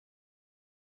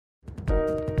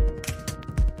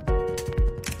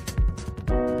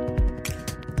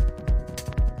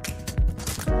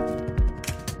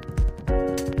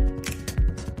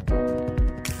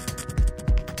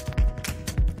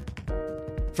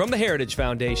From the Heritage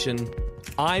Foundation,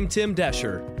 I'm Tim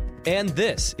Descher, and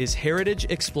this is Heritage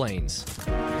Explains.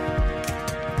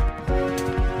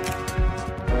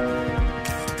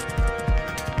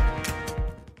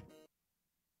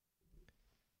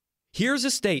 Here's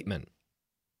a statement.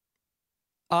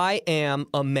 I am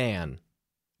a man.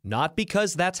 Not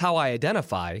because that's how I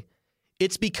identify,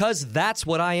 it's because that's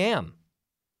what I am.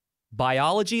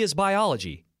 Biology is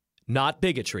biology, not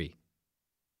bigotry.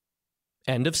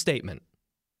 End of statement.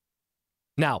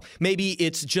 Now, maybe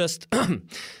it's just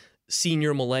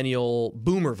senior millennial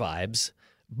boomer vibes,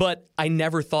 but I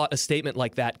never thought a statement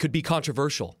like that could be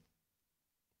controversial.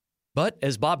 But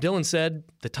as Bob Dylan said,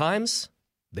 the times,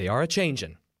 they are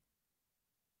a-changin'.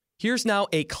 Here's now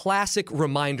a classic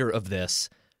reminder of this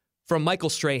from Michael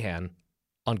Strahan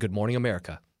on Good Morning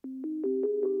America.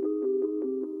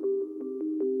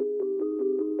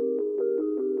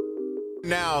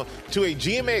 Now to a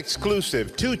GMA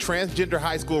exclusive, 2 transgender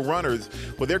high school runners,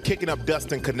 well, they're kicking up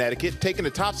dust in Connecticut, taking the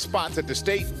top spots at the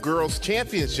state girls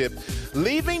championship,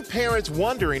 leaving parents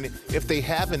wondering if they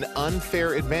have an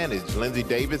unfair advantage. Lindsay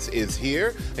Davis is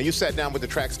here, and you sat down with the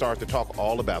track stars to talk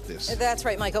all about this. That's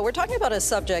right, Michael. We're talking about a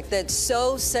subject that's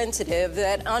so sensitive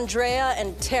that Andrea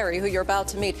and Terry, who you're about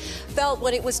to meet, felt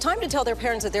when it was time to tell their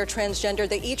parents that they're transgender,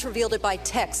 they each revealed it by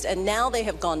text, and now they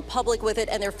have gone public with it,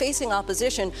 and they're facing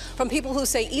opposition from people who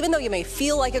say even though you may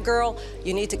feel like a girl,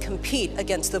 you need to compete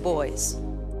against the boys.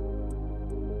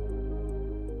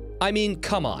 I mean,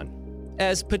 come on.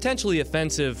 As potentially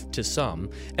offensive to some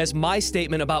as my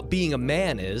statement about being a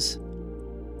man is,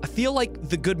 I feel like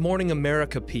the Good Morning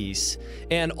America piece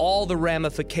and all the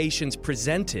ramifications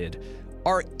presented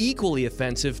are equally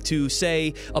offensive to,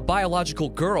 say, a biological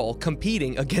girl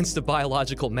competing against a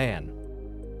biological man.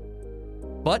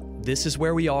 But this is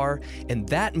where we are, and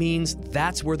that means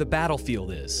that's where the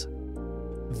battlefield is.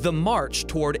 The march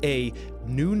toward a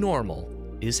new normal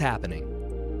is happening.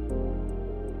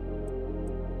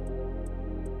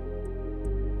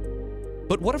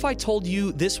 But what if I told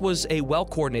you this was a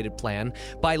well-coordinated plan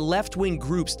by left-wing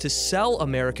groups to sell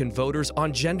American voters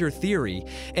on gender theory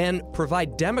and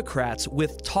provide Democrats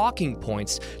with talking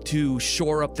points to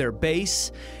shore up their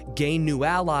base, gain new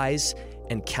allies,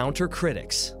 and counter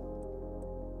critics?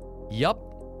 Yup,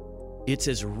 it's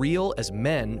as real as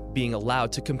men being allowed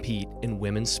to compete in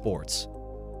women's sports.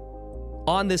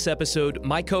 On this episode,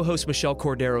 my co-host Michelle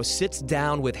Cordero sits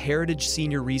down with Heritage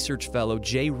Senior Research Fellow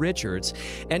Jay Richards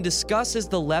and discusses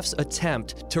the left's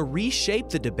attempt to reshape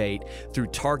the debate through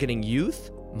targeting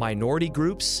youth, minority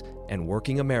groups, and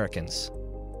working Americans.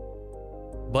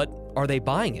 But are they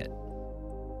buying it?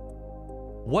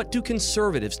 What do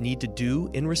conservatives need to do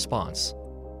in response?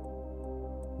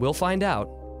 We'll find out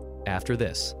after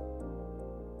this.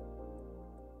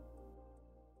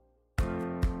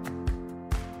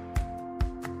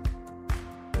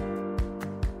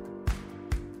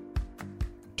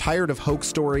 Tired of hoax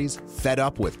stories? Fed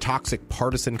up with toxic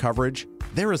partisan coverage?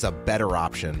 There is a better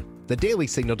option. The Daily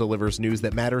Signal delivers news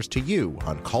that matters to you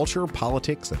on culture,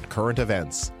 politics, and current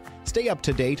events. Stay up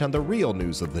to date on the real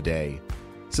news of the day.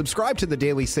 Subscribe to the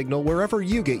Daily Signal wherever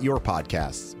you get your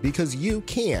podcasts, because you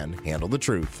can handle the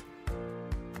truth.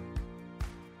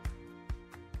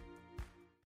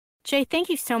 Jay, thank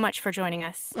you so much for joining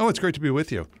us. Oh, it's great to be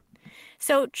with you.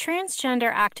 So,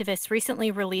 transgender activists recently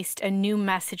released a new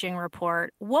messaging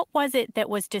report. What was it that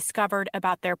was discovered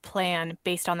about their plan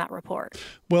based on that report?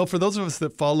 Well, for those of us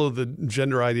that follow the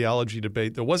gender ideology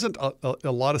debate, there wasn't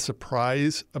a lot of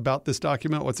surprise about this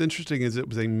document. What's interesting is it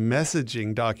was a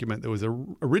messaging document that was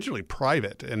originally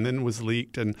private and then was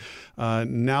leaked. And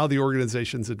now the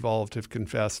organizations involved have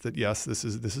confessed that, yes, this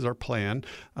is our plan.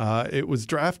 It was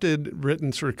drafted,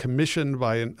 written, sort of commissioned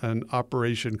by an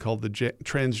operation called the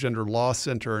Transgender Law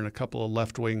Center and a couple of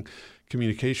left-wing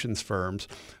communications firms.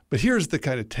 But here's the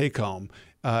kind of take-home,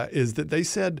 is that they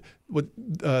said what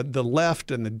the left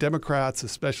and the Democrats,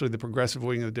 especially the progressive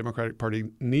wing of the Democratic Party,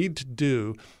 need to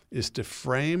do is to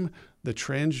frame the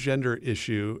transgender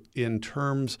issue in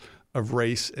terms of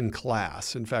race and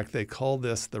class. In fact, they call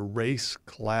this the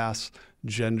race-class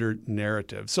gender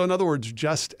narrative. So in other words,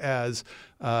 just as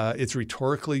it's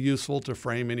rhetorically useful to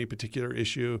frame any particular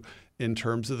issue in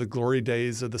terms of the glory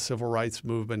days of the civil rights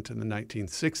movement in the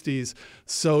 1960s.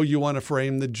 So you want to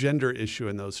frame the gender issue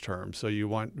in those terms. So you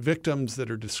want victims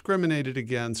that are discriminated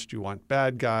against, you want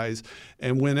bad guys.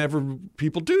 And whenever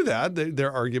people do that,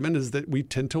 their argument is that we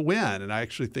tend to win. And I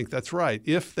actually think that's right.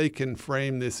 If they can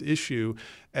frame this issue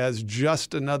as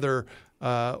just another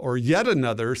or yet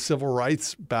another civil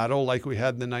rights battle like we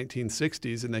had in the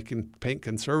 1960s, and they can paint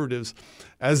conservatives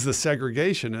as the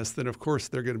segregationists, then of course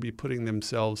they're going to be putting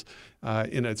themselves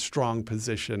in a strong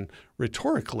position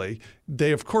rhetorically.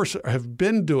 They, of course, have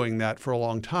been doing that for a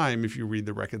long time. If you read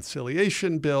the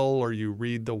Reconciliation Bill or you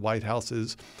read the White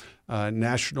House's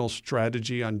national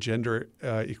strategy on gender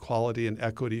equality and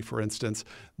equity, for instance,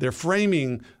 they're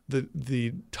framing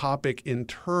the topic in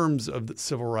terms of the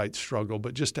civil rights struggle.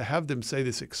 But just to have them say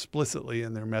this explicitly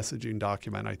in their messaging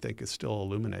document, I think is still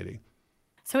illuminating.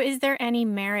 So is there any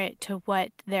merit to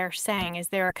what they're saying? Is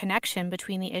there a connection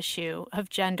between the issue of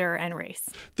gender and race?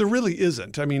 There really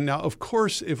isn't. I mean, now, of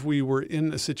course, if we were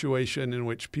in a situation in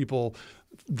which people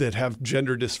that have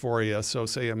gender dysphoria, so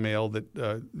say a male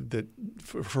that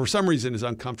for some reason is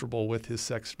uncomfortable with his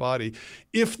sex body,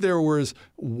 if there was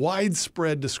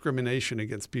widespread discrimination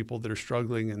against people that are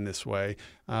struggling in this way,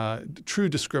 true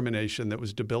discrimination that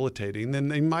was debilitating, then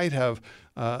they might have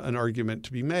an argument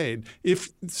to be made. If,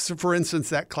 so for instance,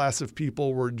 that class of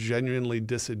people were genuinely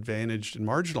disadvantaged and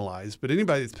marginalized, but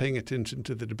anybody that's paying attention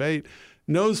to the debate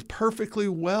knows perfectly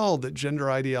well that gender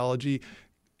ideology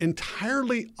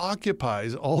entirely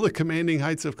occupies all the commanding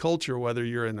heights of culture, whether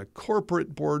you're in a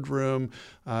corporate boardroom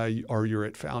or you're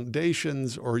at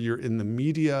foundations or you're in the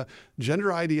media.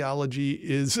 Gender ideology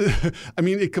is, I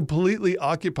mean, it completely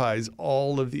occupies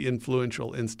all of the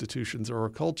influential institutions of our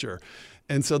culture.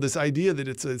 And so this idea that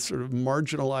it's a sort of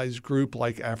marginalized group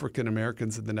like African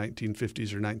Americans in the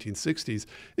 1950s or 1960s,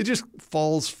 it just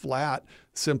falls flat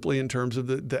simply in terms of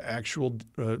the actual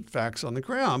facts on the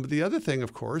ground. But the other thing,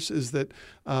 of course, is that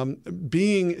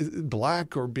being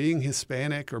Black or being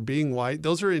Hispanic or being white,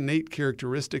 those are innate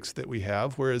characteristics that we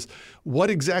have, whereas what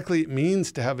exactly it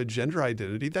means to have a gender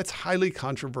identity, that's highly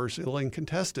controversial and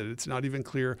contested. It's not even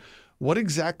clear what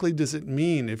exactly does it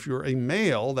mean if you're a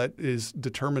male that is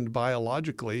determined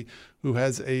biologically who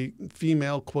has a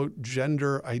female, quote,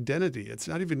 gender identity. It's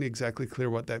not even exactly clear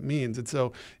what that means. And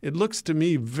so it looks to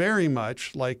me very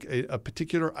much like a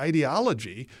particular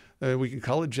ideology, we can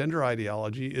call it gender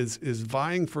ideology, is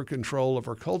vying for control of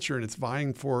our culture, and it's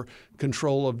vying for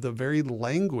control of the very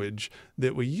language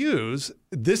that we use.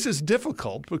 This is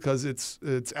difficult because it's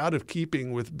out of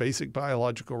keeping with basic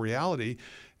biological reality.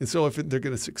 And so if they're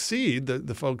going to succeed,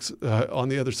 the folks on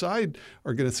the other side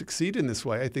are going to succeed in this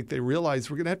way. I think they realize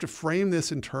we're going to have to frame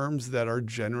this in terms that are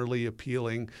generally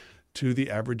appealing to the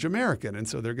average American. And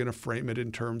so they're going to frame it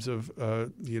in terms of,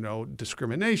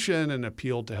 discrimination and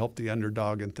appeal to help the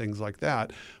underdog and things like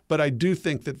that. But I do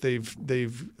think that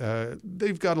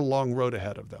they've got a long road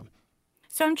ahead of them.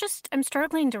 So I'm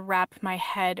struggling to wrap my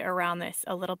head around this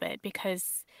a little bit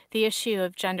because the issue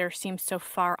of gender seems so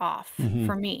far off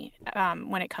for me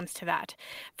when it comes to that,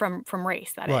 from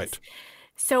race, that right. is.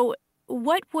 So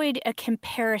what would a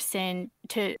comparison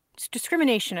to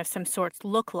discrimination of some sorts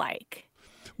look like?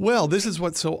 Well, this is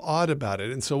what's so odd about it.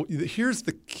 And so here's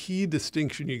the key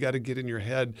distinction you got to get in your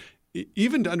head,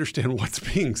 even to understand what's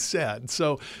being said.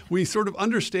 So we sort of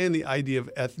understand the idea of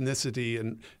ethnicity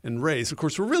and race. Of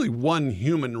course, we're really one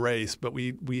human race, but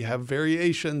we have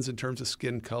variations in terms of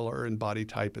skin color and body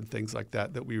type and things like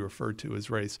that we refer to as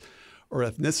race or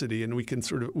ethnicity. And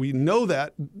we know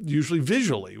that usually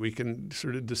visually. We can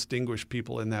sort of distinguish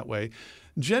people in that way.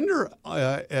 Gender,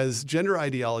 as gender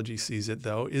ideology sees it,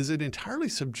 though, is an entirely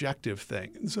subjective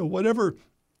thing. And so whatever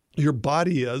your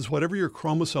body is, whatever your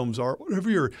chromosomes are, whatever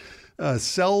your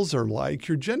cells are like,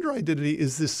 your gender identity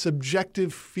is this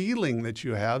subjective feeling that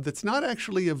you have that's not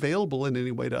actually available in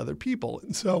any way to other people.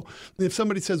 And so if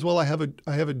somebody says, well, I have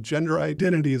a gender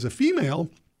identity as a female,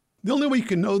 the only way you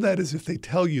can know that is if they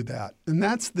tell you that. And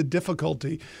that's the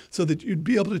difficulty, so that you'd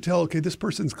be able to tell, okay, this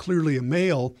person's clearly a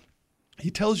male. He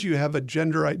tells you have a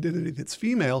gender identity that's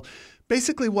female.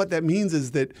 Basically what that means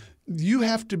is that you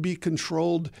have to be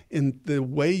controlled in the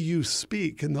way you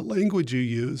speak and the language you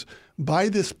use by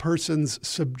this person's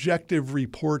subjective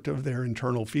report of their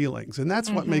internal feelings. And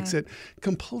that's what makes it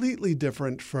completely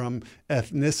different from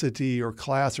ethnicity or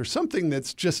class or something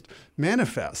that's just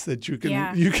manifest that you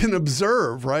can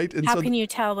observe, right? And how can you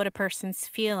tell what a person's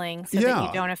feeling so that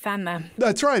you don't offend them?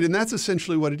 That's right. And that's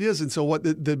essentially what it is. And so what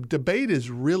the debate is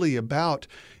really about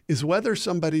is whether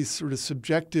somebody's sort of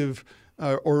subjective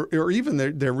or even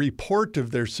their report of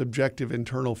their subjective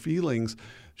internal feelings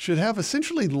should have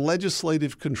essentially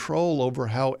legislative control over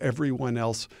how everyone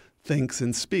else thinks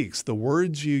and speaks. The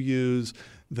words you use,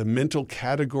 the mental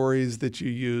categories that you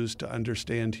use to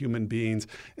understand human beings.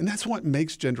 And that's what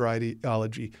makes gender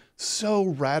ideology so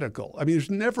radical. I mean, there's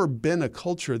never been a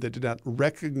culture that did not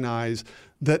recognize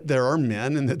that there are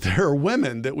men and that there are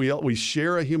women, that we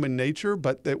share a human nature,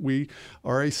 but that we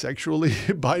are a sexually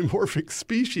dimorphic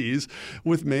species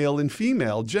with male and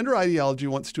female. Gender ideology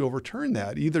wants to overturn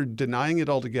that, either denying it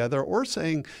altogether or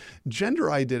saying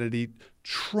gender identity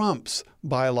trumps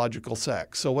biological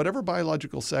sex. So whatever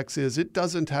biological sex is, it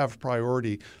doesn't have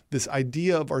priority. This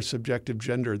idea of our subjective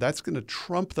gender, that's going to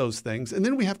trump those things. And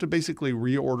then we have to basically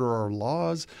reorder our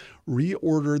laws,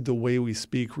 reorder the way we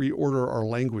speak, reorder our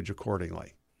language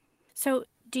accordingly. So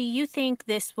do you think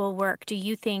this will work? Do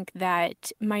you think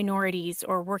that minorities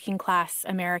or working class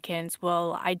Americans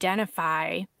will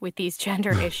identify with these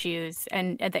gender issues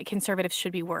and that conservatives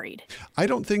should be worried? I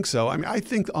don't think so. I mean, I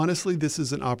think, honestly, this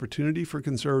is an opportunity for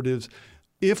conservatives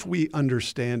if we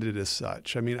understand it as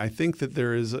such. I mean, I think that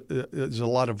there's a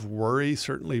lot of worry,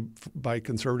 certainly by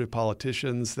conservative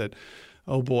politicians, that,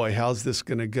 oh boy, how's this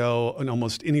going to go? In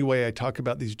almost any way I talk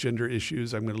about these gender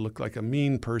issues, I'm going to look like a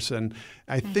mean person.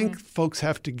 I think folks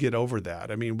have to get over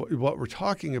that. I mean, what we're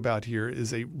talking about here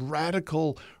is a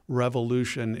radical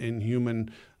revolution in human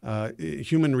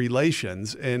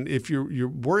relations. And if you're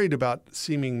worried about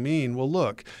seeming mean, well,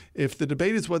 look, if the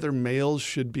debate is whether males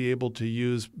should be able to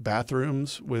use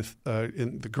bathrooms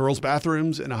in the girls'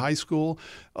 bathrooms in a high school,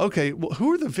 okay, well,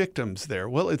 who are the victims there?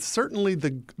 Well, it's certainly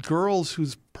the girls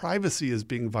whose privacy is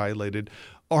being violated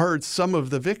are some of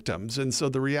the victims. And so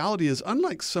the reality is,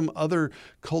 unlike some other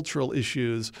cultural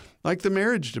issues, like the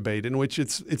marriage debate, in which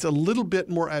it's a little bit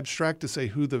more abstract to say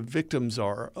who the victims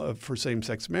are for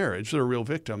same-sex marriage, they're real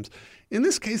victims. In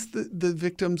this case, the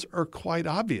victims are quite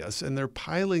obvious, and they're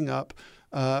piling up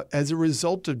as a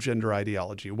result of gender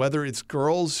ideology, whether it's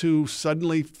girls who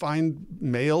suddenly find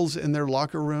males in their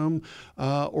locker room,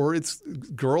 or it's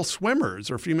girl swimmers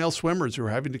or female swimmers who are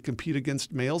having to compete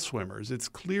against male swimmers. It's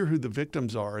clear who the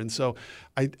victims are. And so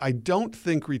I don't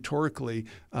think rhetorically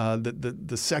that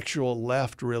the sexual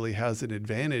left really has an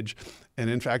advantage. And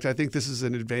in fact, I think this is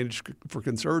an advantage for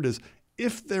conservatives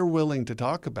if they're willing to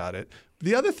talk about it.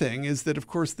 The other thing is that, of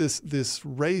course, this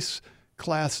race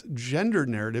class gender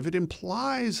narrative, it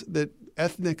implies that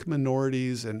ethnic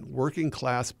minorities and working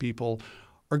class people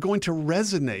are going to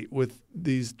resonate with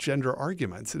these gender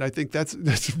arguments. And I think that's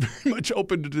very much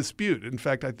open to dispute. In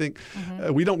fact, I think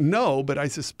we don't know, but I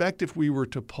suspect if we were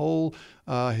to poll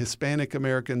Hispanic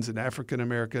Americans and African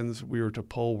Americans, we were to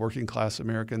poll working class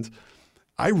Americans,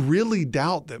 I really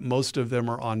doubt that most of them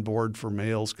are on board for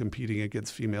males competing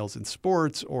against females in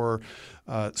sports or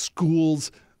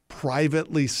schools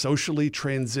privately, socially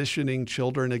transitioning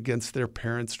children against their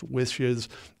parents' wishes.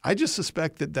 I just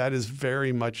suspect that is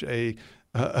very much a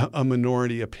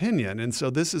minority opinion. And so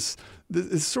this is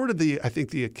sort of I think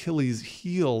the Achilles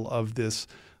heel of this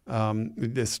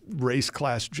race,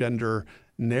 class, gender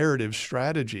narrative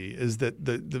strategy is that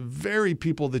the very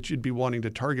people that you'd be wanting to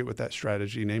target with that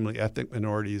strategy, namely ethnic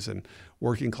minorities and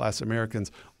working class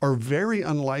Americans, are very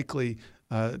unlikely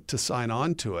to sign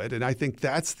on to it. And I think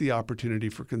that's the opportunity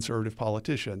for conservative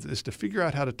politicians, is to figure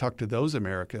out how to talk to those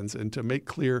Americans and to make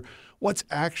clear what's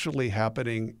actually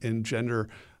happening in gender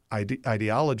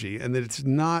ideology, and that it's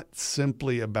not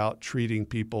simply about treating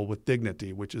people with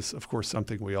dignity, which is, of course,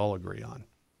 something we all agree on.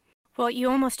 Well,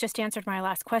 you almost just answered my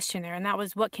last question there, and that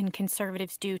was, what can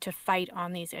conservatives do to fight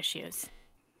on these issues?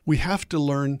 We have to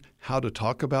learn how to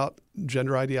talk about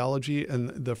gender ideology, and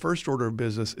the first order of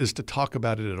business is to talk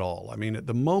about it at all. I mean, at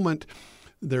the moment,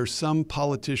 there's some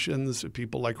politicians,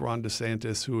 people like Ron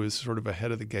DeSantis, who is sort of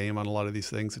ahead of the game on a lot of these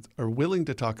things, are willing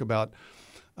to talk about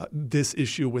this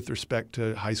issue with respect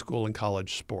to high school and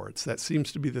college sports. That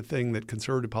seems to be the thing that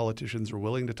conservative politicians are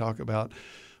willing to talk about.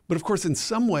 But of course, in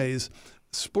some ways,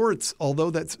 sports, although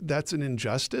that's an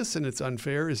injustice and it's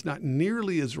unfair, is not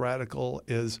nearly as radical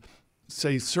as,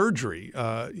 say, surgery,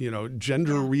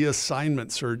 gender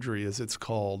reassignment surgery, as it's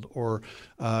called, or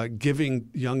giving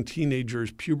young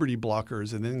teenagers puberty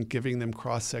blockers and then giving them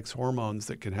cross-sex hormones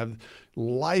that can have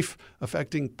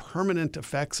life-affecting permanent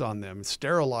effects on them,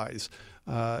 sterilize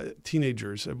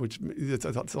teenagers, which it's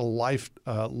a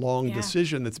lifelong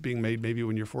decision that's being made maybe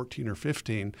when you're 14 or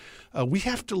 15. We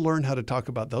have to learn how to talk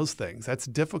about those things. That's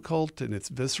difficult and it's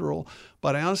visceral.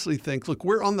 But I honestly think, look,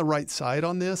 we're on the right side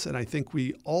on this. And I think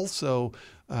we also,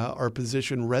 our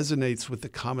position resonates with the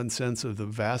common sense of the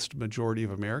vast majority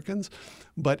of Americans.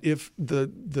 But if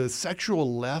the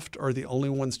sexual left are the only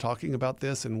ones talking about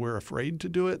this and we're afraid to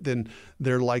do it, then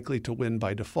they're likely to win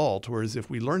by default. Whereas if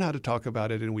we learn how to talk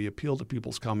about it and we appeal to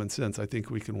people's common sense, I think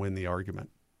we can win the argument.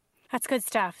 That's good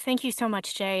stuff. Thank you so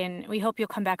much, Jay, and we hope you'll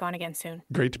come back on again soon.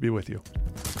 Great to be with you.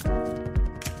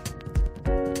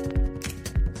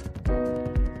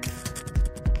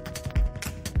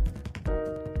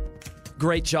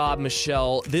 Great job,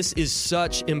 Michelle. This is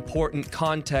such important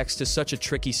context to such a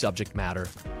tricky subject matter.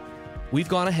 We've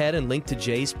gone ahead and linked to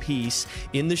Jay's piece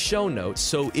in the show notes,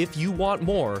 so if you want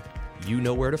more, you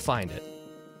know where to find it.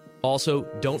 Also,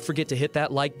 don't forget to hit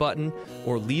that like button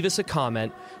or leave us a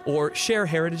comment or share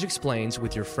Heritage Explains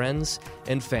with your friends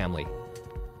and family.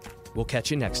 We'll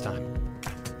catch you next time.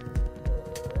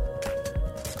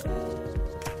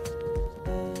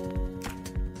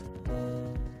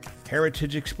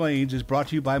 Heritage Explains is brought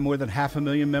to you by more than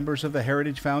 500,000 members of the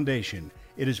Heritage Foundation.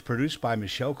 It is produced by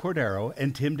Michelle Cordero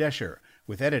and Tim Desher,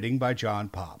 with editing by John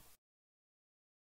Popp.